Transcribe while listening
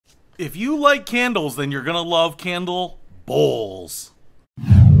If you like candles, then you're gonna love candle bowls.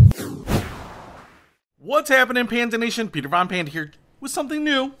 What's happening, Panda Nation? Peter Von Panda here with something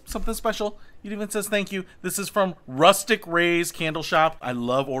new, something special. It even says thank you. This is from Rustic Rays Candle Shop. I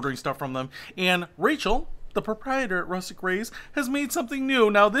love ordering stuff from them. And Rachel, the proprietor at Rustic Rays, has made something new.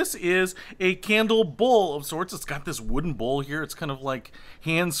 Now this is a candle bowl of sorts. It's got this wooden bowl here. It's kind of like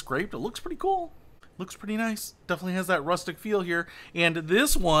hand scraped. It looks pretty cool. Looks pretty nice. Definitely has that rustic feel here. And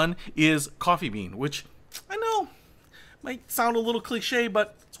this one is coffee bean, which I know might sound a little cliche,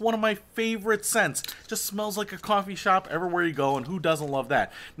 but it's one of my favorite scents. Just smells like a coffee shop everywhere you go, and who doesn't love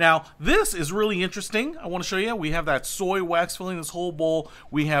that? Now, this is really interesting. I want to show you. We have that soy wax filling this whole bowl.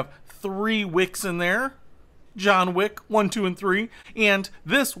 We have 3 wicks in there. John Wick, 1, 2, and 3. And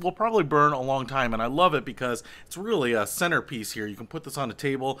this will probably burn a long time, and I love it because it's really a centerpiece here. You can put this on a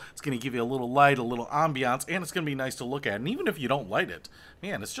table. It's going to give you a little light, a little ambiance, and it's going to be nice to look at. And even if you don't light it,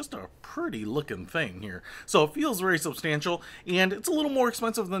 man, it's just a pretty looking thing here. So it feels very substantial, and it's a little more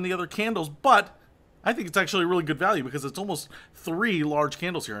expensive than the other candles, but I think it's actually a really good value because it's almost 3 large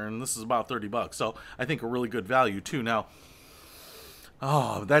candles here, and this is about 30 bucks. So I think a really good value too. Now,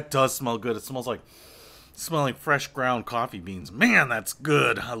 oh, that does smell good. It smells like fresh ground coffee beans. Man, that's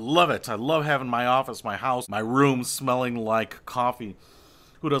good. I love it. I love having my office, my house, my room smelling like coffee.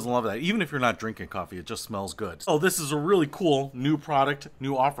 Who doesn't love that? Even if you're not drinking coffee, it just smells good. Oh, this is a really cool new product,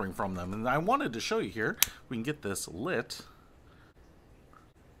 new offering from them. And I wanted to show you here. We can get this lit.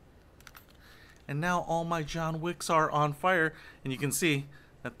 And now all my John Wicks are on fire. And you can see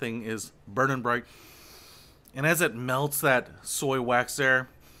that thing is burning bright. And as it melts that soy wax there,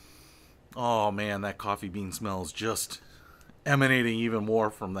 oh man, that coffee bean smell is just emanating even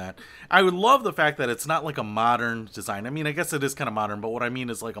more from that. I would love the fact that it's not like a modern design. I mean, I guess it is kind of modern, but what I mean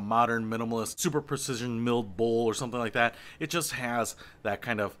is like a modern, minimalist, super precision milled bowl or something like that. It just has that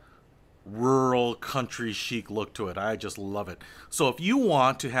kind of rural country chic look to it. I just love it. So if you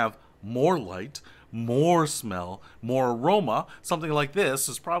want to have more light, more smell, more aroma, something like this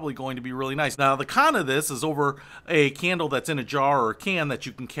is probably going to be really nice. Now the con of this is over a candle that's in a jar or a can that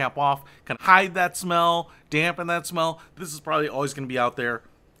you can cap off, can hide that smell, dampen that smell. This is probably always going to be out there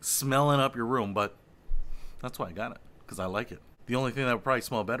smelling up your room, but that's why I got it, because I like it. The only thing that would probably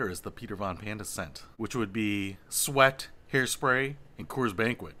smell better is the Peter Von Panda scent, which would be sweat, hairspray, and Coors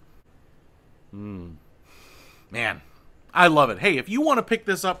Banquet. Man, I love it. Hey, if you want to pick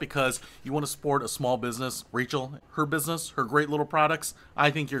this up because you want to support a small business, Rachel, her business, her great little products,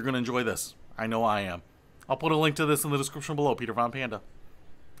 I think you're going to enjoy this. I know I am. I'll put a link to this in the description below. Peter Von Panda.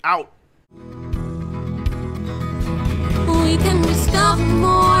 Out! We can discover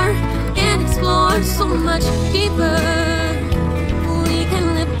more and explore so much deeper. We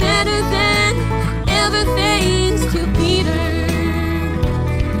can live better than ever, thanks to Peter.